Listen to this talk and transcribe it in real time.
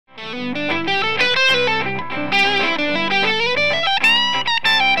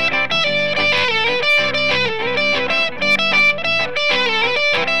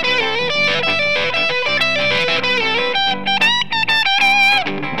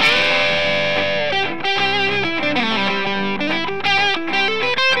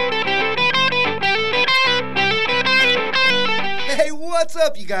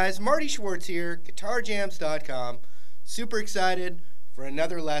up, you guys? Marty Schwartz here, GuitarJamz.com. Super excited for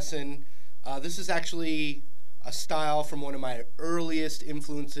another lesson. This is actually a style from one of my earliest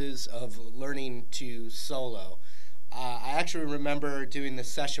influences of learning to solo. I actually remember doing this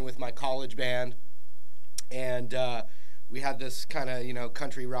session with my college band, and we had this kind of,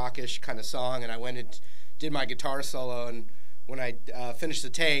 country rockish kind of song, and I went and did my guitar solo, and when I finished the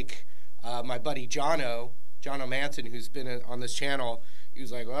take, my buddy Jono Manson, who's been on this channel, he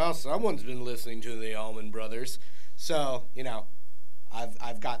was like, well, someone's been listening to the Allman Brothers. So,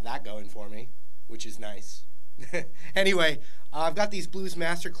 I've got that going for me, which is nice. Anyway, I've got these Blues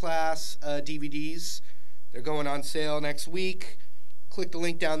Masterclass DVDs. They're going on sale next week. Click the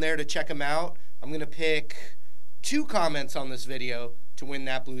link down there to check them out. I'm going to pick 2 comments on this video to win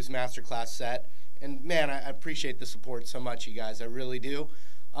that Blues Masterclass set. And man, I appreciate the support so much, you guys. I really do.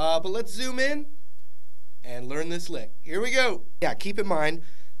 But let's zoom in and learn this lick. Here we go. Yeah, keep in mind,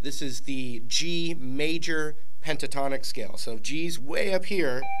 this is the G major pentatonic scale. So if G's way up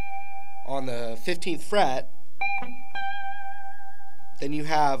here on the 15th fret, then you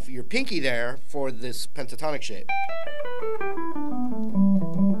have your pinky there for this pentatonic shape,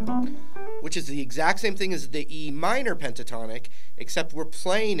 which is the exact same thing as the E minor pentatonic, except we're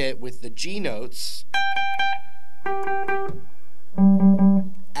playing it with the G notes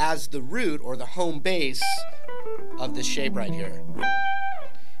as the root or the home base of this shape right here.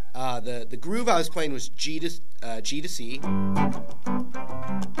 The groove I was playing was G to C.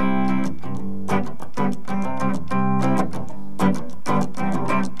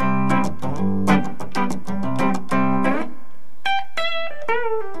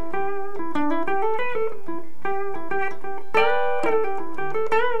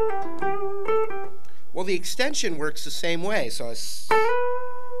 Well, the extension works the same way, so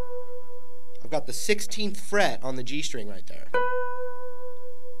I've got the 16th fret on the G string right there,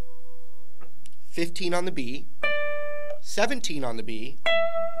 15 on the B, 17 on the B,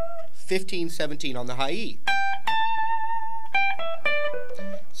 15, 17 on the high E.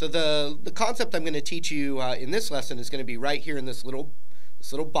 So the concept I'm going to teach you in this lesson is going to be right here in this little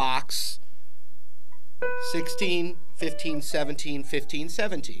box, 16, 15, 17, 15,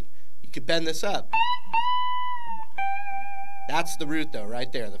 17. You could bend this up. That's the root though,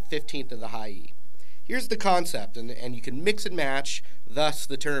 right there, the 15th of the high E. Here's the concept, and you can mix and match, thus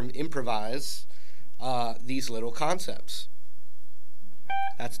the term improvise, these little concepts.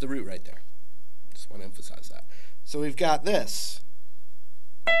 That's the root right there. Just want to emphasize that. So we've got this.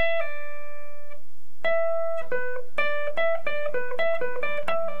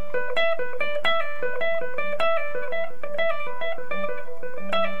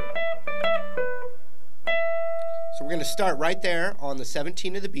 So we're going to start right there on the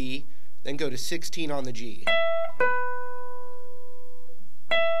 17 of the B, then go to 16 on the G.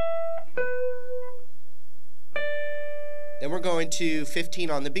 Then we're going to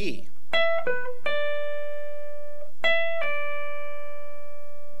 15 on the B.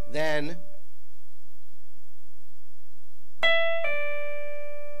 Then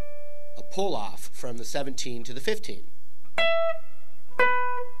a pull off from the 17 to the 15.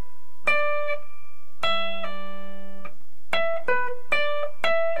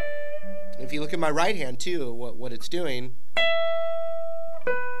 If you look at my right hand too, what it's doing,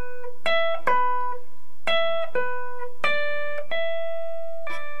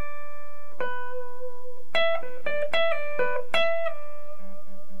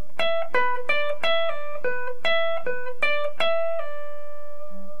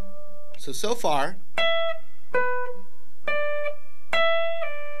 so far,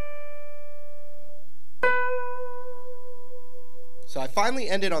 so I finally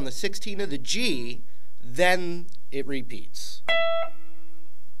ended on the 16 of the G, then it repeats.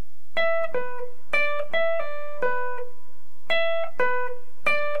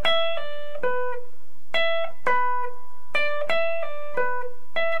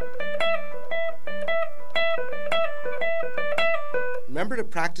 Remember to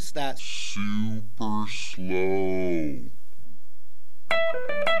practice that super slow.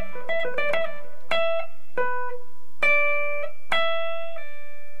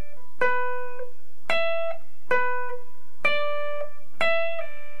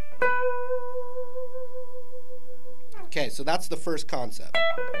 Okay, so that's the first concept.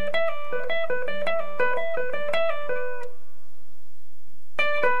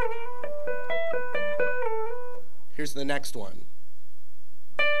 Here's the next one.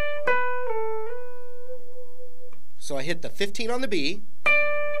 So I hit the 15 on the B,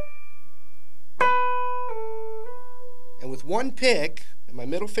 and with one pick, and my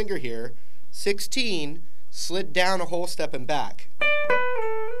middle finger here, 16, slid down a whole step and back.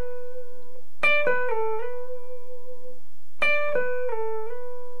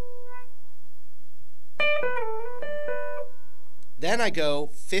 Then I go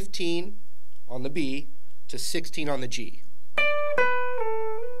 15 on the B to 16 on the G.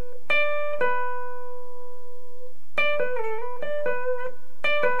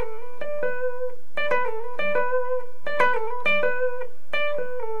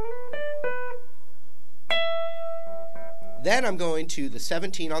 Then I'm going to the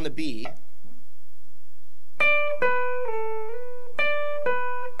 17 on the B,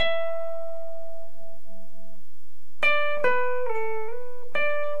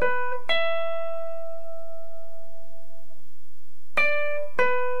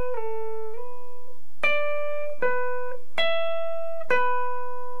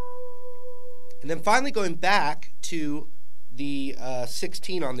 and then finally going back to the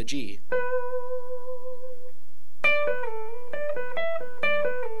 16 on the G.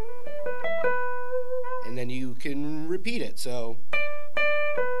 And then you can repeat it. So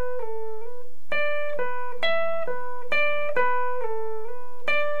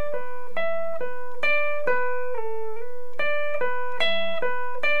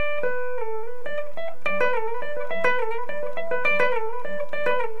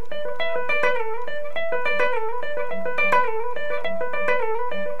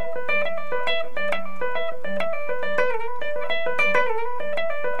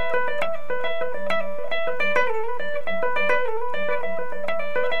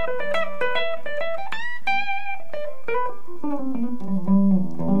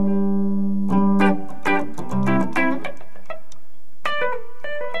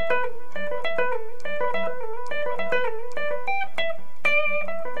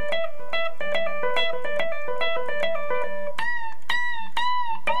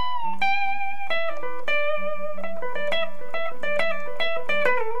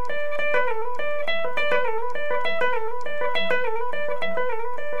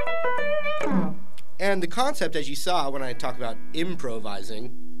and the concept, as you saw when I talk about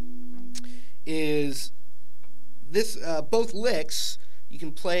improvising, is this both licks, you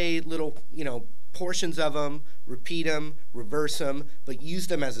can play little, portions of them, repeat them, reverse them, but use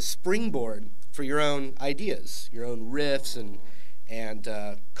them as a springboard for your own ideas, your own riffs and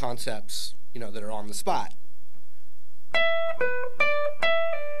concepts, that are on the spot.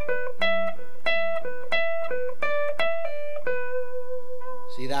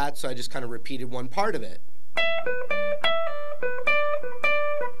 See that? So I just kind of repeated one part of it.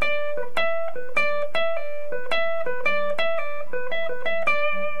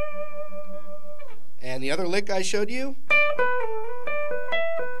 And the other lick I showed you,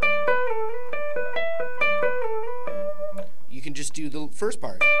 you can just do the first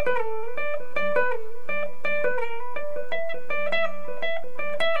part.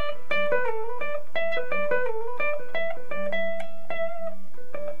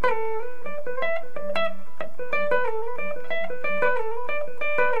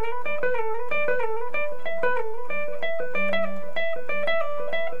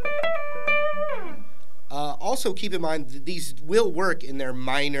 Also keep in mind that these will work in their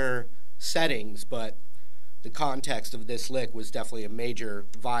minor settings, but the context of this lick was definitely a major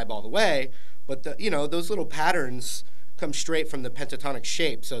vibe all the way. But those little patterns come straight from the pentatonic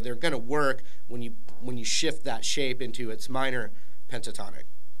shape, so they're going to work when you shift that shape into its minor pentatonic.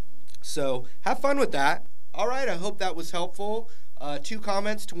 So have fun with that. All right, I hope that was helpful. 2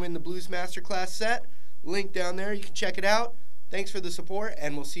 comments to win the Blues Masterclass set. Link down there. You can check it out. Thanks for the support,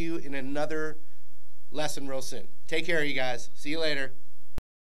 and we'll see you in another lesson real soon. Take care, you guys. See you later.